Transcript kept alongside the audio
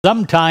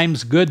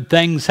Sometimes good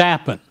things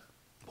happen.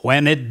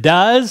 When it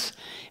does,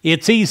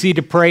 it's easy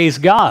to praise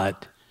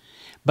God.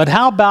 But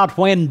how about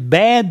when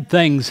bad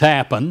things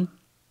happen?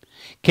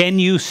 Can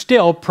you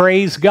still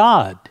praise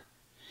God?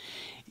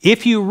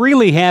 If you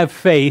really have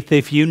faith,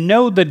 if you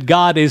know that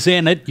God is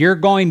in it, you're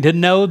going to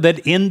know that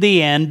in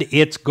the end,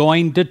 it's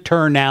going to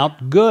turn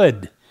out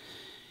good.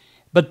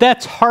 But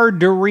that's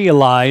hard to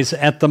realize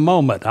at the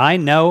moment. I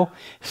know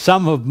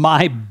some of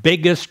my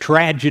biggest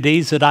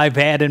tragedies that I've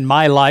had in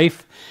my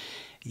life.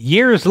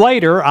 Years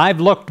later, I've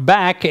looked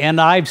back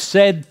and I've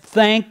said,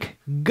 thank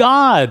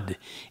God.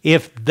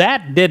 If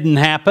that didn't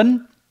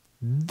happen,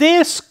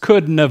 this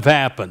couldn't have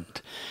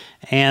happened.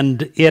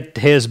 And it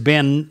has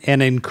been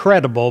an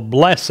incredible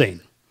blessing.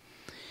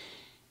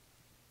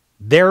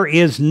 There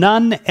is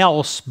none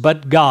else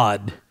but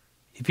God.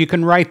 If you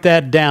can write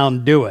that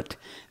down, do it.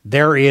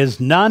 There is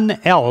none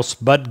else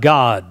but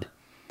God.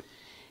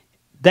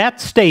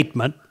 That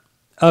statement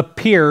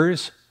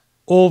appears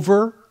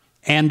over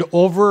and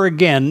over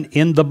again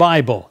in the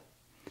Bible.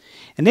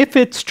 And if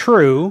it's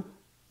true,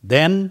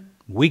 then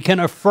we can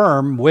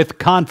affirm with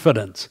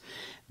confidence,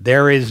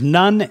 there is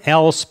none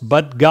else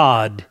but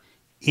God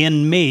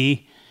in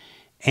me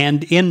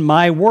and in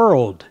my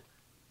world.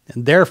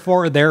 And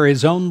therefore there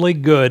is only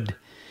good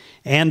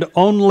and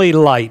only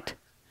light,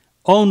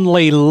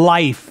 only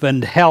life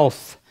and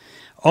health,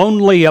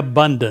 only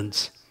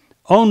abundance,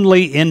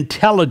 only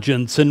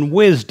intelligence and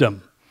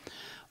wisdom,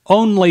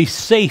 only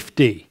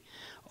safety,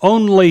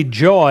 only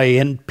joy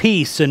and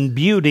peace and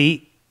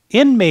beauty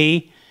in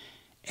me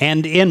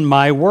and in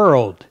my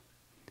world.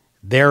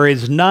 There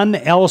is none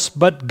else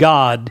but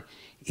God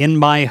in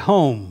my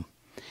home,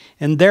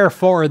 and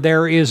therefore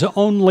there is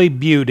only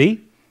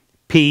beauty,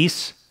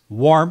 peace,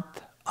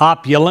 warmth,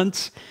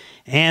 opulence,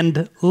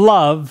 and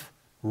love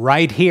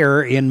right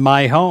here in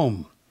my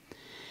home.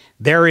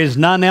 There is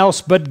none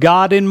else but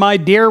God in my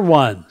dear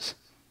ones,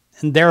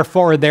 and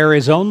therefore there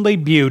is only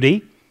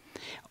beauty,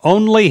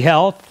 only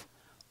health,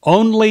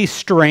 only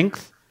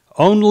strength,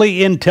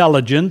 only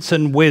intelligence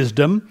and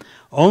wisdom,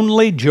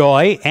 only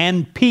joy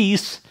and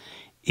peace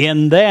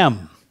in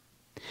them.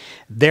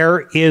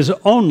 There is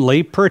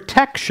only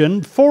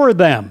protection for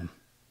them.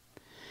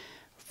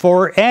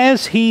 For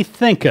as he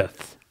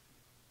thinketh,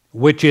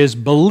 which is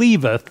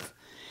believeth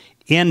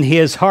in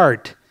his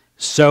heart,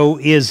 so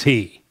is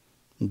he.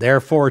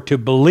 Therefore, to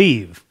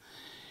believe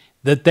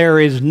that there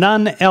is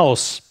none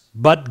else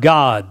but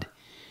God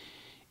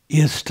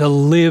is to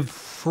live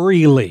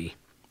freely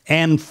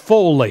and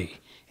fully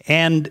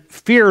and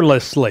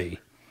fearlessly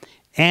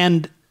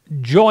and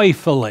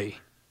joyfully.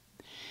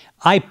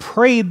 I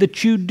pray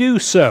that you do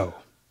so.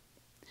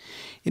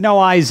 You know,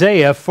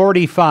 Isaiah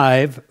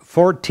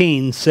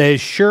 45:14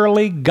 says,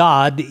 surely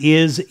God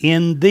is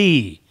in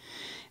thee,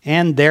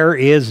 and there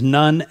is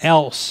none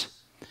else.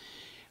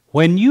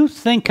 When you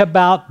think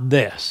about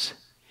this,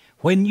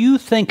 when you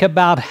think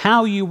about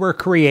how you were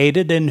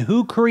created and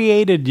who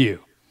created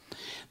you,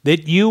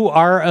 that you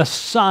are a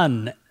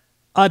son,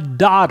 a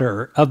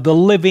daughter of the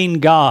living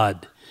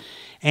God,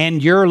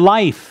 and your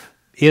life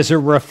is a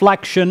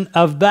reflection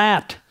of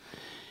that.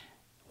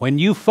 When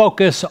you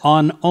focus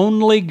on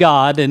only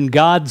God and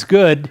God's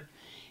good,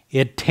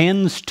 it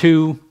tends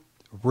to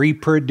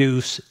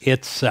reproduce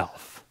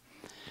itself.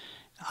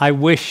 I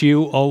wish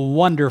you a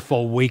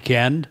wonderful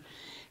weekend.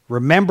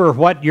 Remember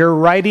what you're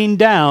writing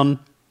down.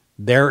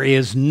 There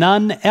is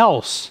none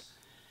else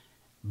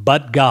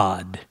but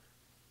God.